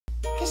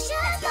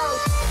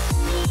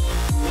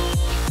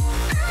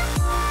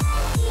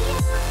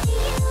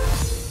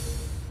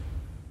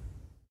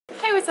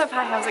what's up?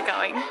 Hi, how's it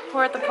going?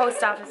 We're at the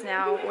post office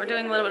now. We're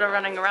doing a little bit of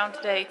running around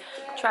today.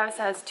 Travis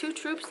has 2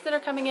 troops that are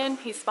coming in.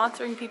 He's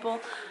sponsoring people.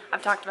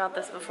 I've talked about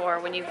this before.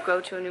 When you go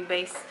to a new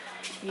base,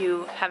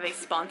 you have a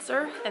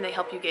sponsor and they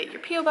help you get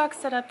your P.O. box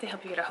set up, they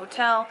help you get a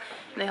hotel,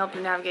 and they help you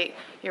navigate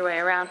your way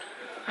around.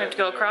 I have to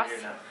go across.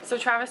 So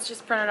Travis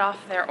just printed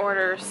off their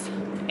orders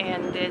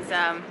and is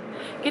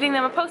getting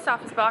them a post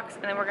office box,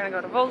 and then we're gonna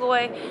go to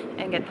Vogelweh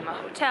and get them a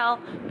hotel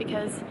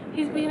because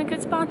he's being a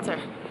good sponsor.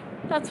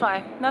 That's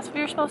why. That's what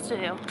you're supposed to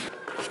do.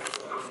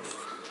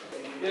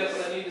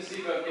 Yes, I need to see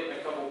if I'm getting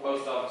a couple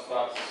post office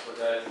boxes for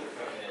guys that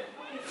are coming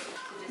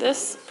in.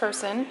 This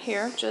person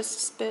here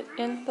just spit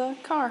in the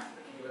car.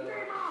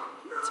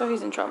 So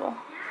he's in trouble.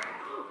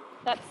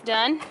 That's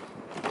done.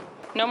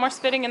 No more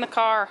spitting in the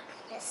car.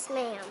 Yes,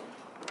 ma'am.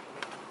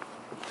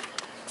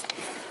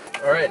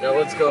 Alright, now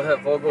let's go have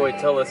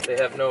Vogelweh tell us they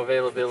have no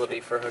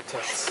availability for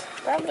hotels.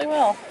 Probably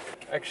will.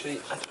 Actually,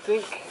 I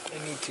think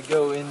I need to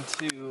go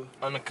into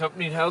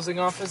unaccompanied housing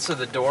office or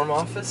the dorm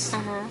office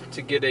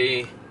to get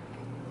a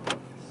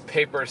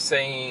paper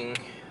saying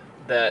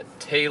that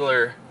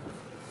Taylor,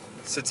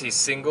 since he's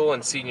single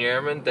and senior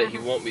airman, that he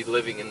won't be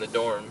living in the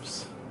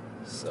dorms.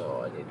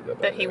 So I need to go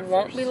back That he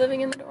won't be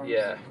living in the dorm?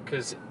 Yeah,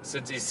 because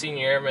since he's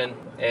senior airman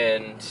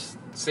and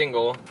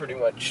single, pretty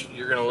much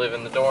you're gonna live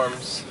in the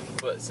dorms.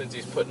 But since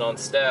he's putting on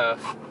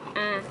staff,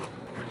 you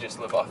just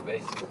live off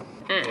base.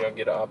 You don't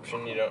get an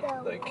option. You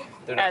don't like.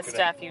 They're not As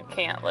staff, you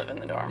can't live in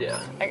the dorm.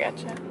 Yeah, I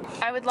gotcha.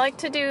 I would like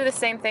to do the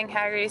same thing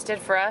Haggerty's did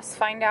for us.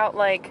 Find out,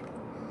 like,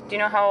 do you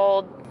know how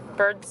old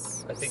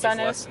Bird's I think son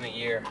it's is? less than a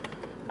year.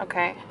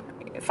 Okay.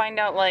 Find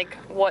out, like,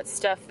 what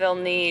stuff they'll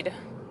need.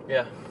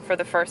 Yeah. For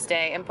the first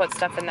day and put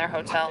stuff in their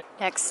hotel.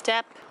 Next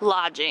step,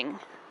 lodging.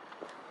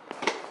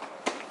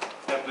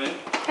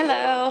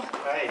 Hello.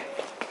 Hi.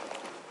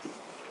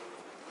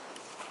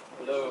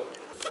 Hello.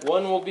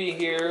 One will be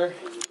here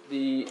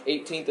the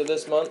 18th of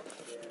this month,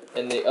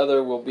 and the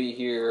other will be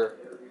here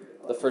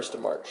the 1st of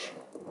March.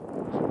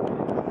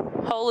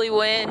 Holy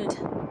wind.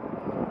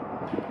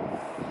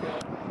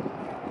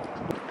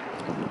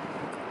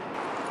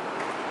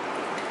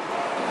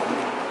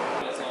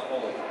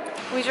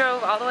 We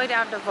drove all the way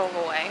down to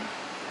Vogelweh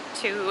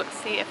to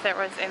see if there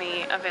was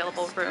any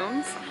available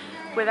rooms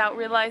without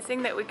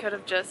realizing that we could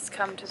have just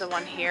come to the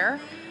one here.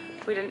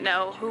 We didn't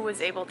know who was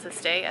able to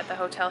stay at the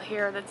hotel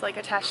here that's like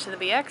attached to the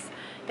BX,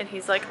 and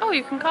he's like, oh,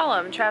 you can call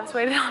him. And Travis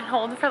waited on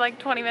hold for like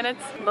 20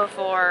 minutes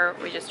before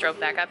we just drove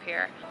back up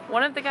here.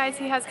 One of the guys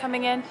he has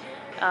coming in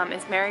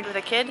is married with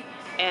a kid,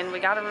 and we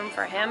got a room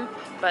for him,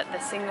 but the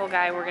single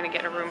guy, we're gonna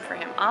get a room for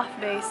him off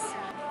base.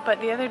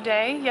 But the other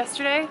day,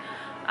 yesterday,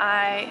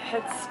 I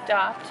had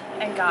stopped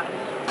and gotten,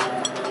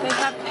 they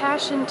have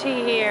passion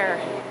tea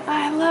here.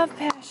 I love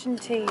passion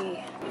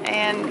tea.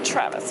 And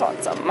Travis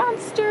wants a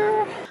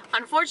Monster.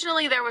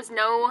 Unfortunately, there was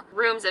no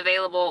rooms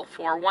available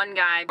for one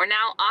guy. We're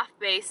now off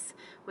base.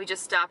 We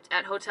just stopped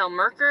at Hotel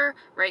Merkur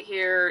right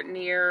here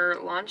near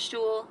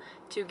Launchstool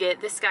to get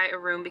this guy a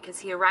room because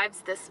he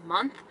arrives this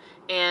month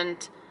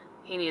and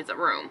he needs a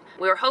room.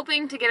 We were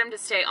hoping to get him to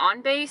stay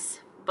on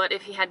base, but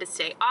if he had to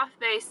stay off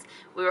base,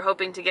 we were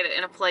hoping to get it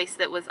in a place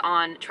that was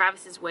on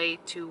Travis's way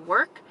to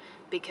work,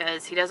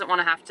 because he doesn't want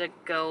to have to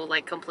go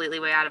like completely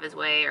way out of his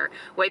way or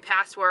way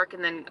past work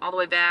and then all the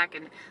way back,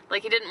 and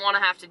like he didn't want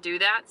to have to do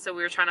that. So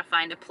we were trying to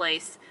find a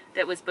place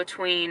that was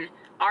between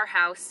our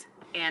house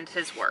and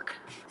his work.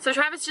 So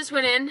Travis just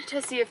went in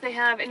to see if they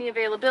have any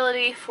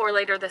availability for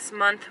later this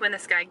month when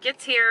this guy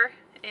gets here,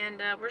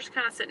 and we're just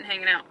kind of sitting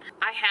hanging out.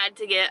 I had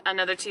to get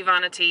another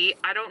teavana tea.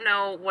 I don't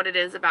know what it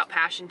is about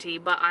passion tea,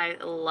 but I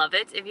love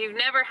it. If you've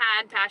never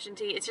had passion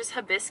tea, it's just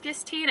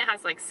hibiscus tea, and it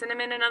has like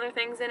cinnamon and other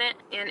things in it,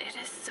 and it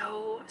is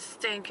so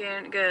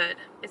stinking good.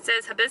 It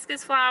says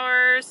hibiscus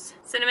flowers,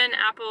 cinnamon,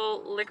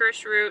 apple,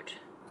 licorice root,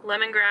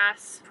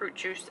 lemongrass, fruit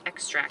juice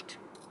extract.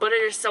 But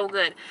it is so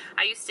good.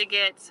 I used to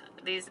get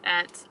these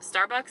at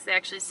Starbucks. They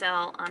actually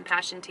sell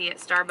passion tea at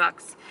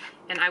Starbucks,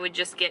 and I would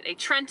just get a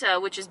Trenta,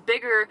 which is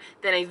bigger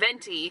than a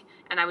venti,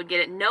 and I would get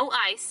it no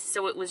ice,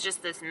 so it was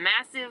just this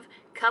massive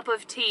cup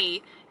of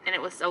tea, and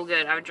it was so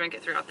good. I would drink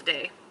it throughout the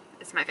day.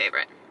 It's my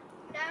favorite.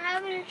 Can I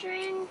have a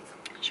drink?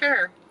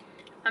 Sure.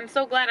 I'm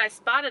so glad I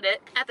spotted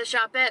it at the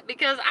shopette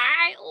because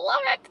I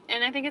love it.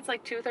 And I think it's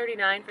like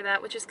 $2.39 for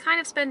that, which is kind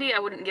of spendy. I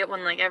wouldn't get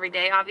one like every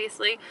day,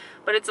 obviously,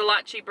 but it's a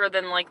lot cheaper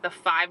than like the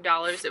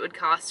 $5 it would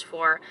cost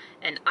for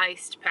an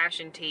iced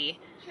passion tea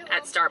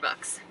at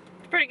Starbucks.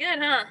 It's pretty good,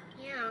 huh?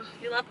 Yeah.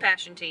 You love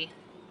passion tea.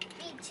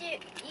 Me too.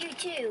 You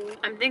too.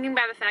 I'm thinking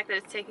by the fact that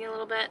it's taking a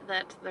little bit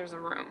that there's a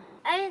room.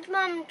 I think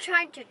Mom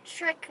tried to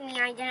trick me.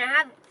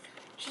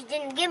 She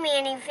didn't give me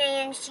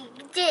anything, and she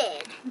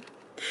did.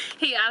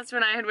 He asked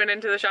when I had went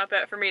into the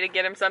shopette for me to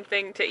get him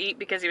something to eat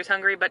because he was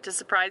hungry, but to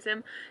surprise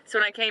him. So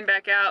when I came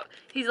back out,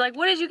 he's like,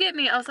 what did you get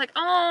me? I was like,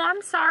 oh,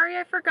 I'm sorry,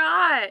 I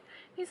forgot.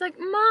 He's like,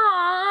 Mom.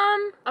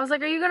 I was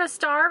like, are you gonna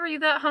starve? Are you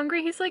that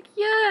hungry? He's like,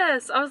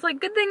 yes. I was like,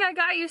 good thing I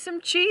got you some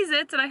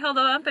Cheez-Its. And I held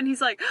them up and he's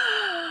like,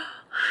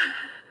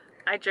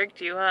 I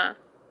tricked you, huh?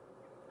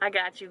 I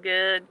got you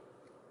good.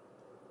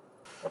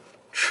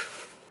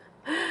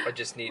 I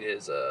just need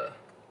his,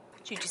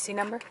 GGC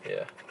number?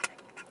 yeah.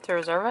 To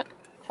reserve it?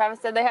 Travis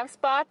said they have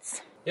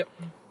spots. Yep.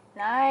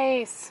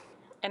 Nice.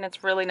 And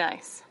it's really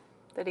nice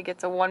that he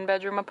gets a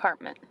 1-bedroom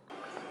apartment.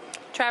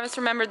 Travis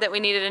remembered that we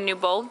needed a new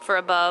bulb for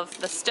above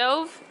the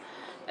stove,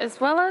 as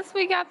well as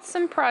we got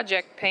some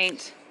project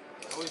paint.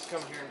 Always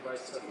come here and buy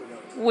stuff we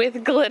don't need.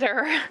 With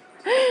glitter.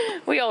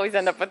 We always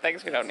end up with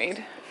things we don't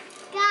need.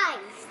 Guys,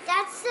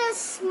 that's the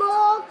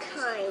small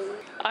kind.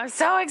 I'm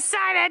so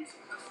excited.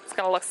 It's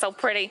gonna look so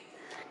pretty.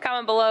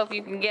 Comment below if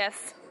you can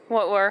guess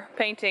what we're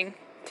painting.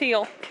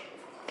 Teal.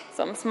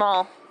 Something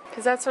small.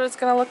 Because that's what it's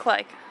gonna look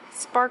like.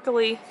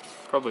 Sparkly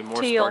Probably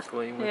more teal.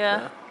 sparkly with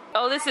Yeah.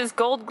 Oh, this is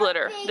gold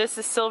glitter. This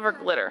is silver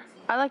glitter.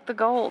 I like the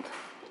gold.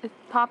 It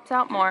pops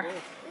out more.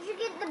 We should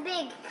get the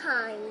big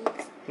kind.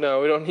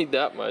 No, we don't need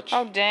that much.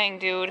 Oh, dang,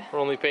 dude. We're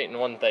only painting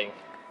one thing.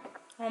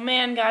 Oh,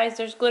 man, guys,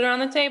 there's glitter on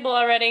the table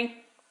already.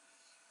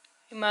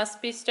 We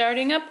must be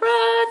starting a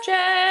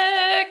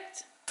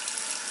project.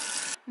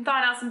 I'm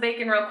thawing out some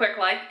bacon real quick,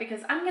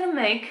 because I'm gonna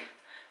make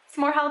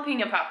some more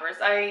jalapeno poppers.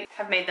 I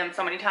have made them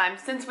so many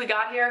times since we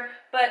got here,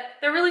 but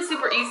they're really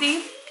super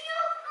easy.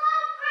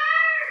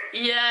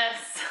 Yes.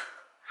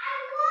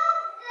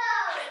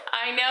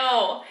 I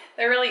know.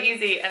 They're really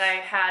easy, and I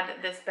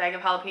had this bag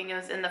of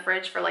jalapenos in the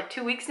fridge for like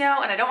 2 weeks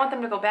now, and I don't want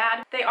them to go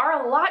bad. They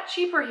are a lot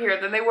cheaper here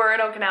than they were in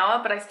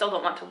Okinawa, but I still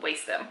don't want to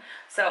waste them.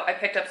 So I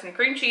picked up some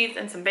cream cheese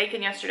and some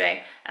bacon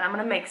yesterday, and I'm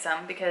gonna make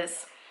some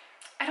because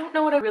I don't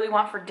know what I really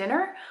want for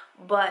dinner,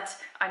 but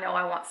I know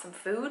I want some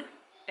food,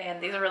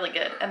 and these are really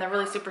good, and they're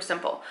really super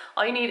simple.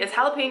 All you need is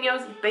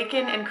jalapenos,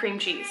 bacon, and cream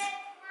cheese.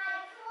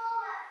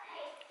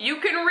 You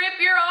can rip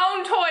your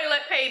own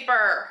toilet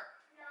paper.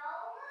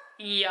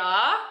 No.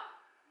 Yeah?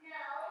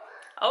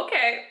 No.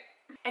 Okay.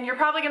 And you're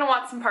probably gonna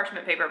want some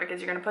parchment paper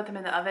because you're gonna put them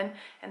in the oven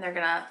and they're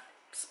gonna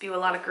spew a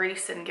lot of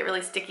grease and get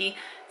really sticky.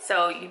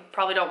 So you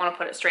probably don't wanna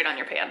put it straight on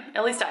your pan.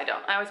 At least I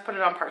don't. I always put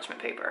it on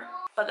parchment paper.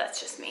 But that's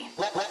just me.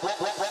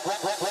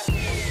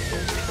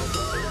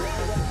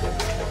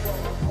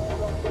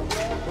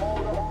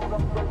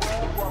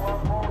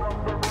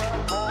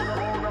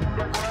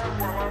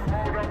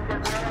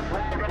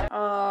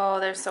 Oh,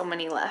 there's so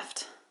many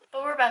left.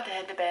 But we're about to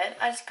head to bed.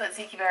 I just put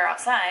Zeke Bear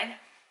outside,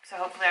 so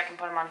hopefully I can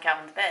put him on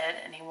Calvin's bed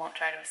and he won't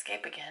try to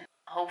escape again.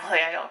 Hopefully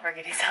I don't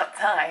forget he's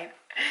outside.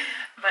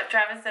 But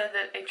Travis said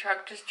that a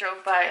truck just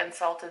drove by and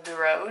salted the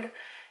road,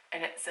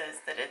 and it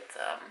says that it's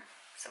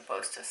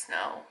supposed to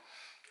snow.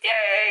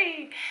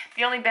 Yay!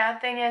 The only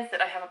bad thing is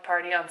that I have a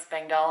party on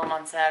Spangdahlem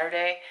on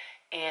Saturday,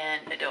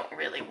 and I don't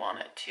really want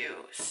it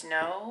to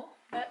snow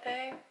that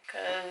day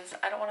because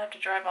I don't want to have to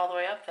drive all the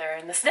way up there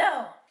in the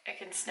snow. It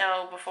can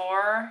snow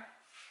before,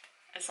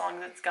 as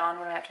long as it's gone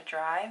when I have to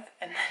drive,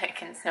 and then it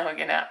can snow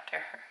again after.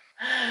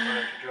 I'm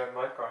gonna have to drive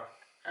my car.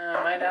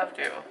 I might have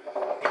to.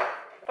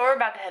 But we're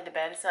about to head to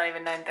bed. It's not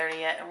even 9:30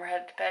 yet, and we're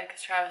headed to bed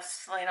because Travis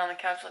is laying on the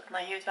couch looking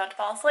like he was about to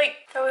fall asleep.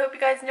 So we hope you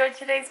guys enjoyed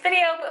today's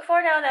video, but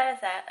for now, that is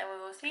that, and we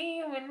will see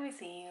you when we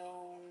see you.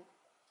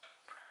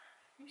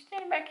 Are you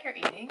standing back here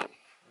eating?